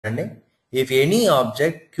if any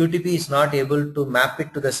object QTP is not able to map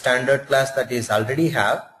it to the standard class that is already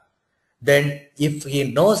have, then if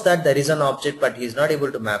he knows that there is an object but he is not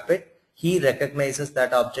able to map it, he recognizes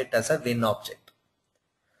that object as a Win object.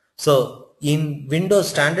 So in Windows,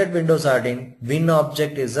 standard Windows RDIN, Win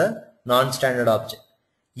object is a non-standard object.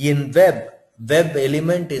 In web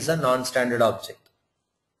element is a non-standard object.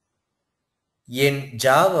 In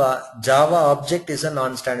Java object is a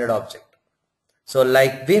non-standard object. So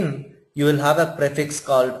like Win, you will have a prefix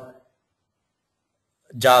called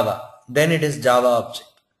Java, then it is Java object.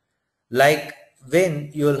 Like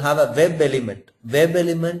Win, you will have a web element. Web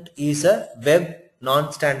element is a web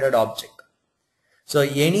non-standard object. So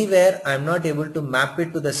anywhere I am not able to map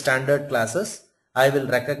it to the standard classes, I will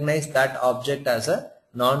recognize that object as a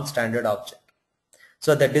non-standard object.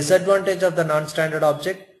 So the disadvantage of the non-standard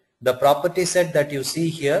object, the property set that you see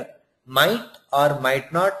here might or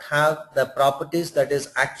might not have the properties that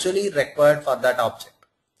is actually required for that object.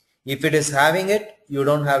 If it is having it, you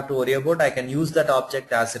don't have to worry about. I can use that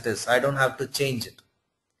object as it is. I don't have to change it.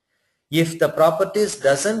 If the properties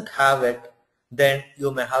doesn't have it, then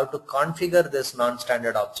you may have to configure this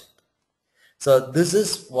non-standard object. So this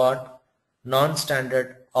is what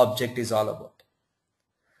non-standard object is all about.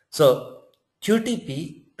 So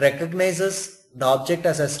QTP recognizes the object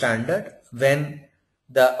as a standard when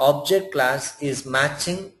the object class is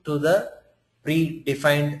matching to the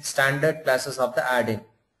predefined standard classes of the add-in.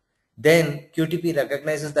 Then QTP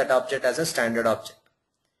recognizes that object as a standard object.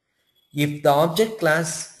 If the object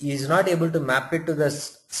class is not able to map it to the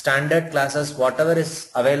standard classes whatever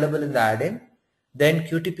is available in the add-in, then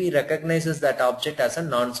QTP recognizes that object as a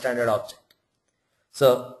non-standard object.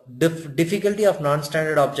 So difficulty of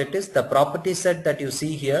non-standard object is the property set that you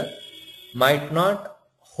see here might not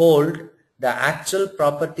hold the actual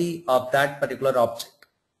property of that particular object.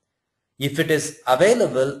 If it is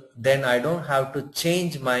available, then I don't have to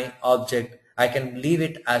change my object. I can leave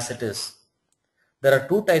it as it is. There are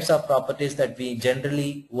two types of properties that we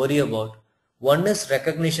generally worry about. One is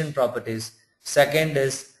recognition properties. Second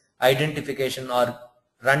is identification or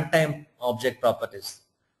runtime object properties.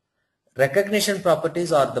 Recognition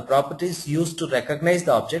properties are the properties used to recognize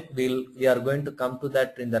the object. We are going to come to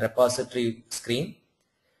that in the repository screen.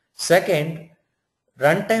 Second,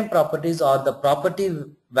 runtime properties are the property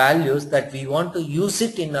values that we want to use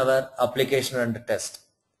it in our application under test.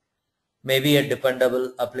 Maybe a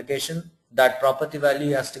dependable application, that property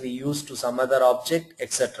value has to be used to some other object,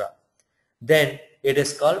 etc. Then it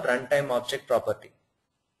is called runtime object property.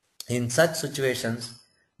 In such situations,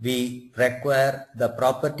 we require the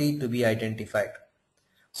property to be identified.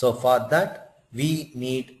 So for that, we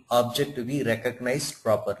need object to be recognized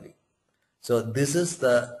properly. So this is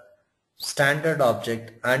the standard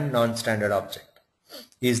object and non-standard object.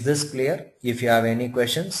 Is this clear? If you have any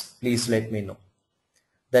questions, please let me know.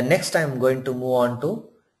 The next I am going to move on to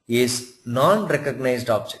is non-recognized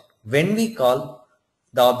object. When we call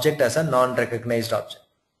the object as a non-recognized object.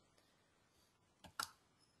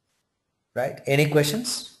 Right? Any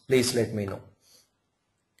questions? Please let me know.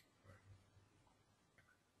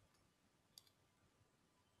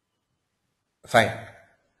 Fine.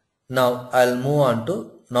 Now I'll move on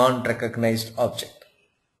to non-recognized object.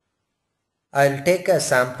 I'll take a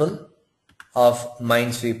sample of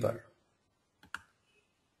Minesweeper.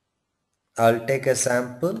 I'll take a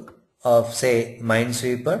sample of say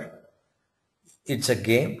Minesweeper. It's a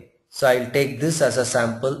game. So I'll take this as a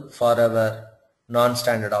sample for our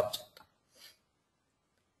non-standard object.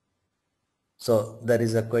 So there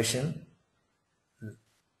is a question.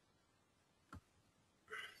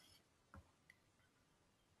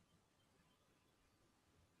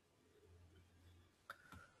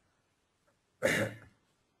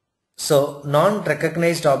 So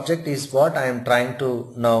non-recognized object is what I am trying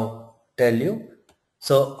to now tell you.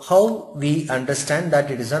 So how we understand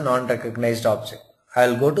that it is a non-recognized object?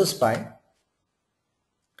 I'll go to spy.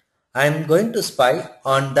 I am going to spy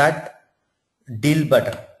on that deal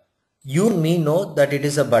button. You and me know that it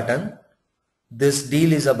is a button. This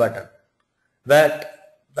deal is a button.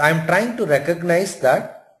 But I am trying to recognize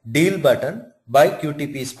that deal button by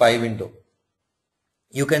QTP Spy window.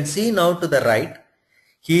 You can see now to the right,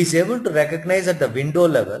 he is able to recognize at the window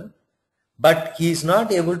level, but he is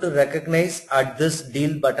not able to recognize at this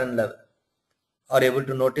deal button level. Are able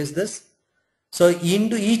to notice this? So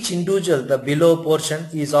into each individual, the below portion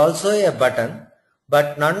is also a button,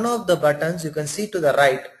 but none of the buttons you can see to the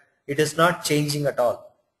right, it is not changing at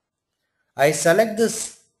all. I select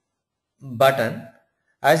this button.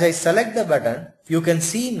 As I select the button, you can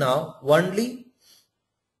see now only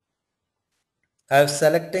I am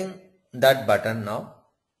selecting that button now.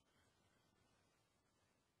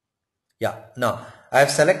 Yeah, now I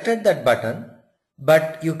have selected that button,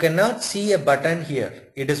 but you cannot see a button here.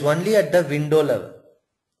 It is only at the window level.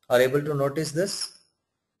 Are you able to notice this?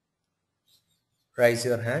 Raise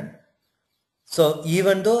your hand. So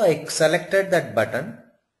even though I selected that button,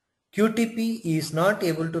 QTP is not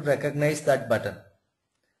able to recognize that button.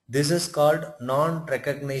 This is called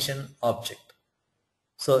non-recognition object.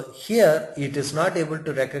 So here it is not able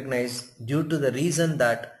to recognize due to the reason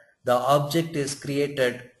that the object is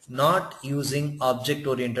created not using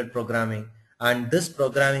object-oriented programming, and this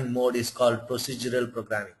programming mode is called procedural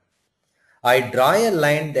programming. I draw a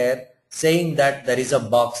line there saying that there is a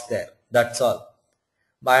box there. That's all.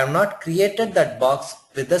 But I have not created that box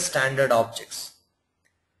with the standard objects.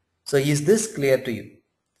 So is this clear to you?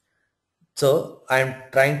 So I am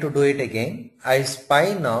trying to do it again. I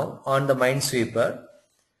spy now on the Minesweeper.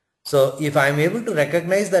 So if I am able to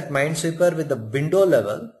recognize that Minesweeper with the window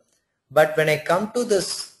level, but when I come to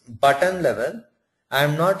this button level, I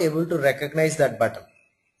am not able to recognize that button.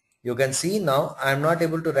 You can see now I am not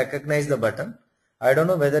able to recognize the button. I don't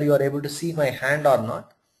know whether you are able to see my hand or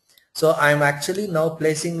not. So I am actually now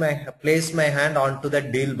place my hand onto the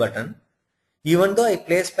deal button. Even though I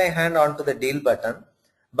place my hand onto the deal button,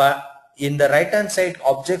 but in the right hand side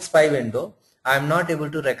object spy window, I am not able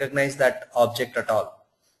to recognize that object at all.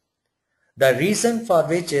 The reason for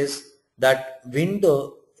which is that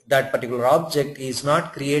that particular object is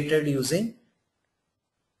not created using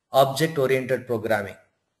object oriented programming.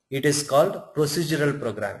 It is called procedural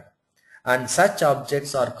programming, and such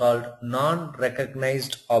objects are called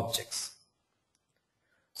non-recognized objects.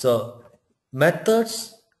 So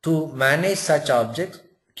methods to manage such objects,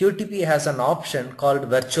 QTP has an option called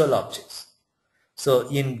virtual objects. So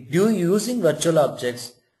in using virtual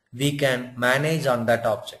objects, we can manage on that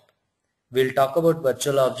object. We'll talk about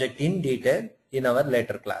virtual object in detail in our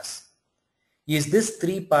later class. Is this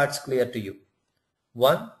three parts clear to you?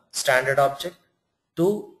 1. Standard object.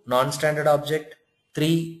 2. Non-standard object.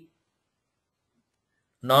 3.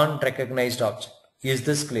 Non-recognized object. Is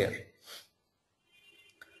this clear?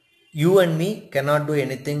 You and me cannot do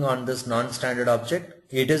anything on this non-standard object.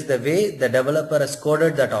 It is the way the developer has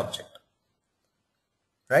coded that object.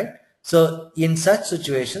 Right? So in such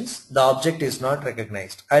situations, the object is not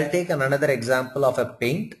recognized. I'll take another example of a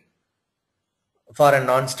paint for a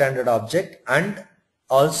non-standard object and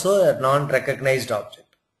also a non-recognized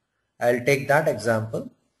object. I'll take that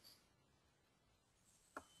example.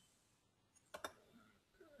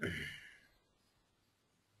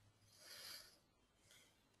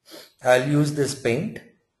 I'll use this paint.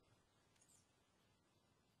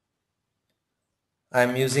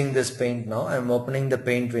 I'm using this paint now. I'm opening the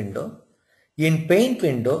paint window. In paint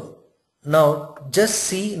window, now just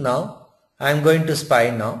see now, I'm going to spy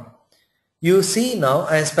now. You see now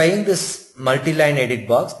I'm spying this multi-line edit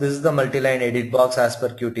box. This is the multi-line edit box as per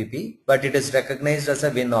QTP, but it is recognized as a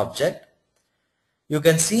Win object. You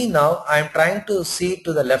can see now I'm trying to see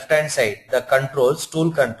to the left hand side, the controls, tool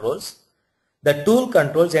controls. The tool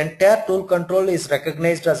controls, entire tool control is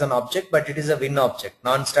recognized as an object, but it is a Win object,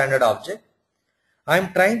 non-standard object. I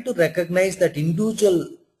am trying to recognize that individual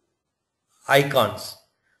icons.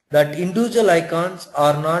 That individual icons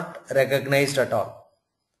are not recognized at all.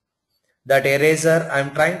 That eraser, I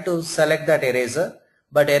am trying to select that eraser,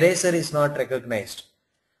 but eraser is not recognized.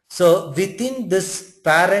 So within this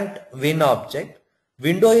parent Win object,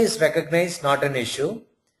 window is recognized, not an issue.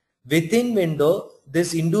 Within window,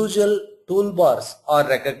 this individual toolbars are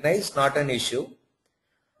recognized, not an issue.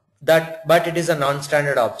 But it is a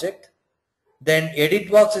non-standard object. Then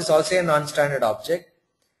edit box is also a non-standard object.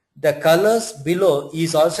 The colors below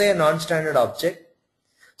is also a non-standard object.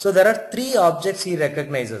 So there are three objects he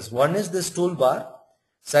recognizes. One is this toolbar.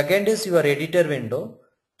 Second is your editor window.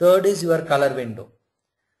 Third is your color window.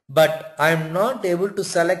 But I am not able to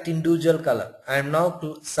select individual color. I am now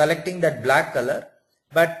selecting that black color,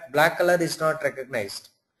 but black color is not recognized.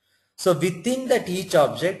 So within that each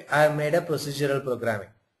object, I have made a procedural programming.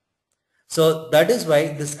 So that is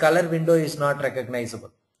why this color window is not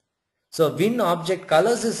recognizable. So Win object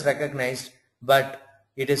colors is recognized, but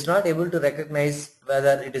it is not able to recognize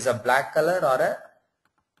whether it is a black color or a,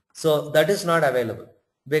 so that is not available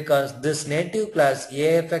because this native class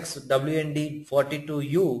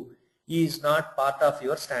AFXWND42U is not part of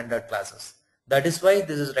your standard classes. That is why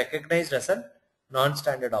this is recognized as a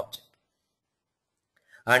non-standard object.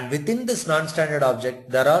 And within this non-standard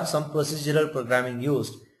object, there are some procedural programming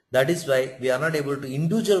used. That is why we are not able to,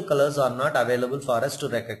 individual colors are not available for us to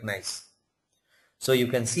recognize. So you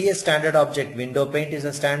can see a standard object, window paint is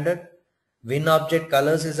a standard, Win object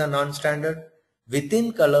colors is a non-standard.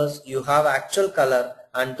 Within colors, you have actual color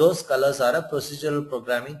and those colors are a procedural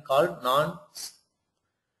programming called non-object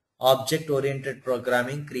oriented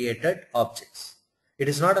programming created objects. It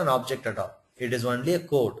is not an object at all. It is only a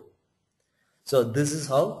code. So this is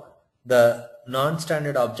how the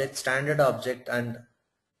non-standard object, standard object and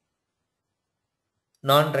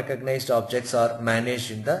non-recognized objects are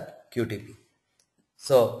managed in the QTP.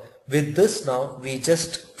 So with this now we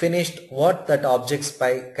just finished what that object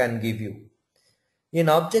spy can give you. In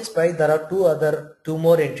object spy there are two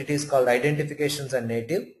more entities called identifications and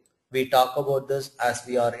native. We talk about this as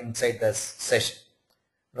we are inside this session.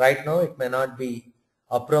 Right now it may not be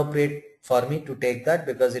appropriate for me to take that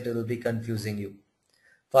because it will be confusing you.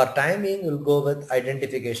 For time being, we'll go with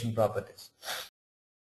identification properties.